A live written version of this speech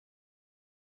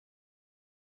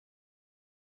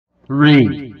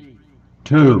3,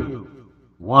 2,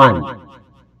 1.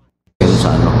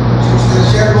 Sa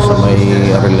sa may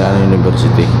Arellano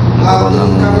University nagkaroon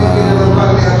ng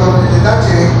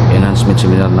enhancement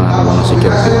seminar ng mga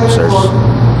security officers.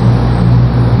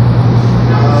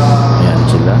 Ayan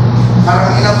sila.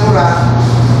 Parang inapura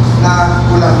na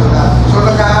kulang-kulang. So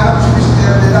nagkahanap si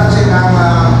Mr. Dedache ng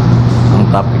ang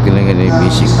topic nila ay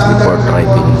basic report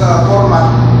writing.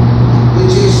 Format,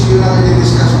 which is yun ang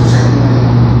i-discuss ko sa inyo.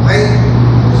 Okay?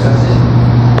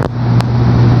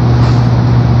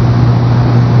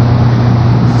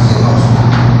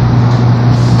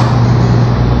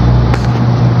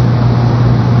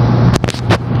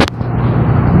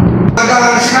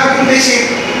 Sinabing basic,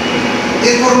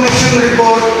 information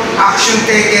report, action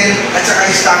taken, at saka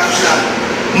status lang.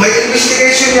 May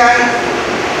investigation yan,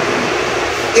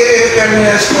 i-refer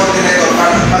nila sa coordinator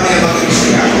para kami na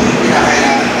mag-investiga kung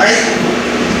pinakailangan. Okay?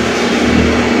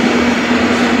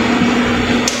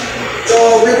 So,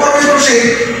 before we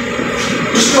proceed,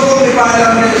 gusto kong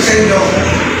ipaalam nila sa inyo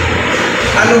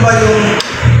ano ba yung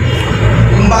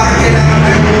kung bakit kailangan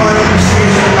tayo gumawa ng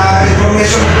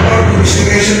information report,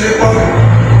 investigation report,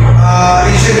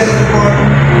 incident report.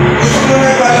 Gusto ko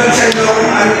na ipaalam sa inyo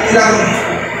kung ilang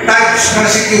types ng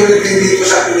security dito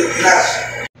sa Pilipinas.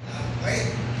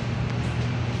 Okay?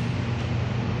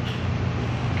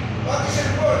 What is a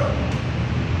report?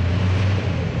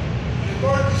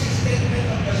 Report is a statement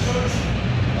of the source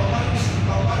of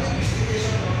an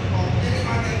investigation of any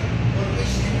matter for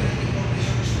which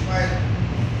information is required.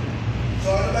 So,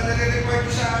 ano ba nare-require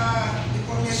ko sa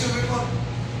information report?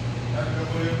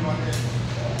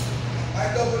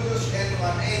 RWs and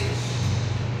 1H.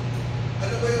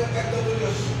 Ano ba yung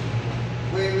RWs?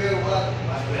 Where, what?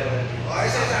 What, where, when. O,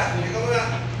 isa. Ikaw muna.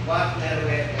 What, where,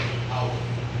 when, how.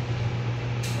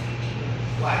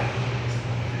 Why?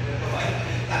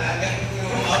 Talagang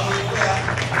umaboy ko ha.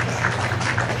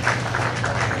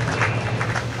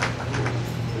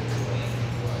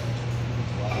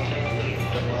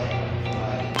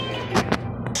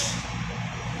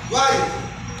 Why?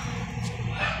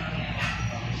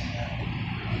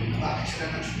 Bakit sila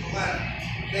nagsutungan?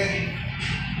 Then,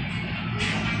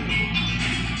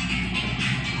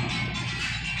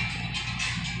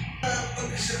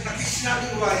 pag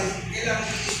sinabing why, kailangan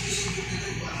i-specific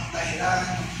nila kung anong dahilan,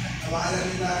 tawalan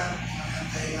nila kung anong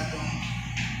dahilan kung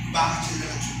bakit sila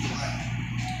nagsutungan.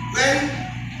 When,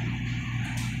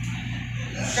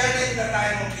 concerning the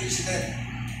time of the incident,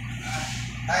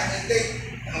 time and date,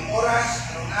 anong oras,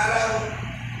 anong araw,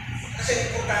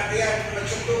 kasi importante yan, kung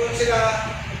nagsutungan sila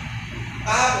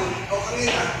kahapon o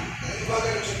kanina, nag-ibaga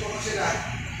nagsutungan sila,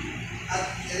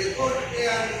 at i-report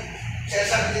niyan sa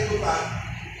isang dito pa,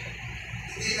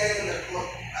 hindi na yung report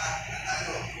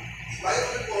iba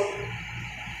yung report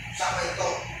sama ito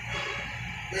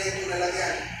kwento na lang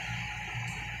yan.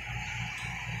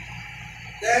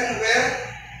 Then where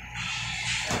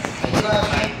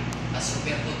Identified as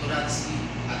Roberto Turansky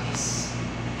at his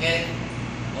head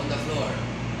on the floor,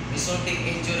 resulting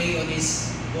injury on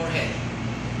his forehead.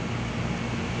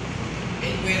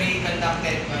 Inquiry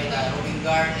conducted by the roving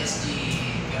guard SG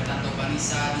Fernando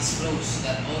Panisa disclosed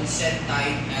that on said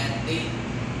time and date,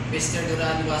 Mr.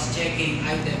 Duran was checking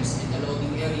items in the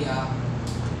loading area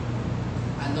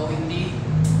unknowingly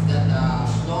that the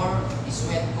floor is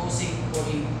wet, causing for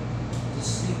him to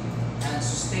slip and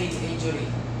sustain injury.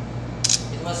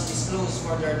 It was disclosed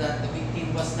further that the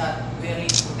victim was not wearing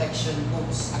protection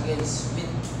boots against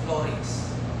wet floorings.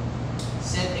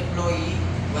 Said employee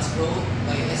was brought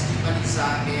by SG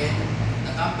Panisa and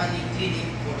the company clinic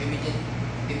for immediate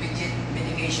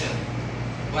medication,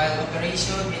 while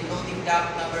operation in loading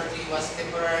dock number 3 was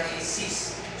temporarily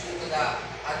ceased due to the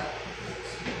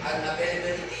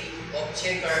unavailability of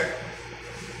checker.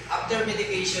 After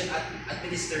medication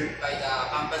administered by the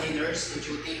company nurse to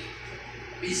duty,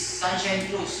 Ms. Sunshine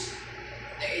Cruz,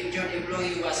 the injured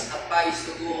employee was advised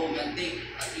to go home and take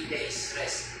a 3 days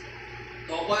rest.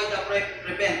 To avoid or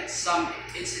prevent some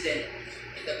incident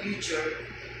in the future,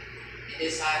 it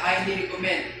is highly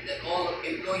recommended that all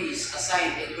employees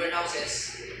assigned in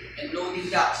warehouses and loading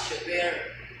docks should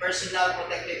wear personal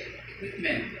protective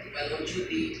equipment while on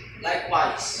duty.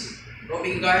 Likewise,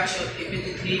 roving guards should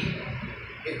immediately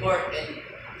report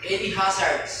any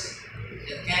hazards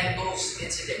that can cause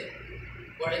incident.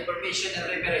 For information and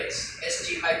reference,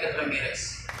 SG Michael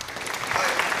Ramirez.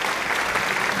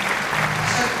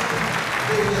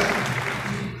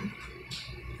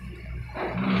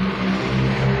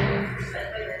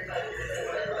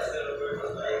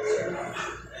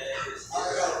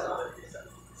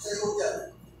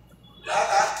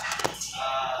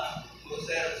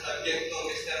 Subject to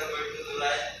Mr. Roberto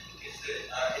Duran,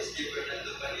 SG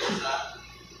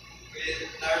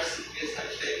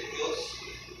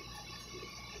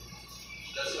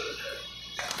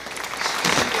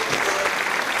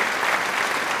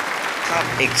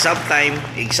Exam time.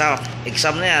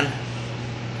 Exam na yan.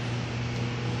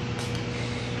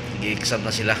 Nag-exam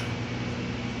na sila.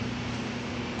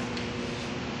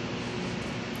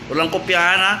 Walang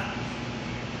kopyahan ha.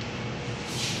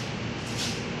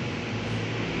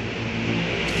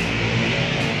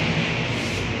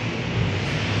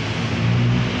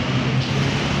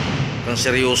 Kung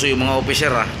seryoso yung mga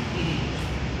officer ha.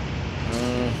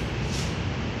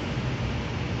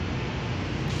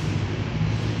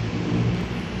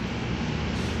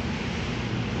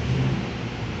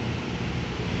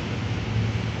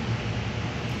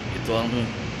 Ito ang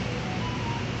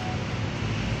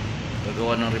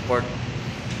gagawa ng report.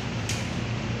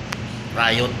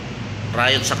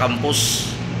 Riot sa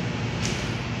campus.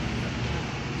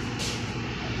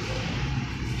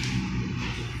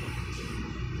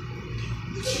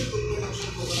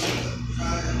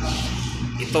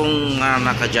 Itong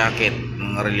naka-jacket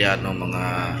ng arelyano, mga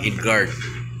head guard.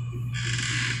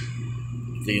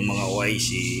 Ito yung mga OIC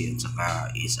at saka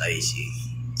SIC.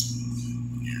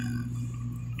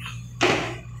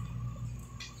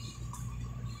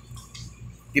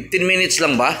 15 minutes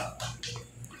lang ba?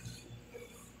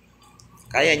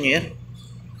 Kaya nyo yan?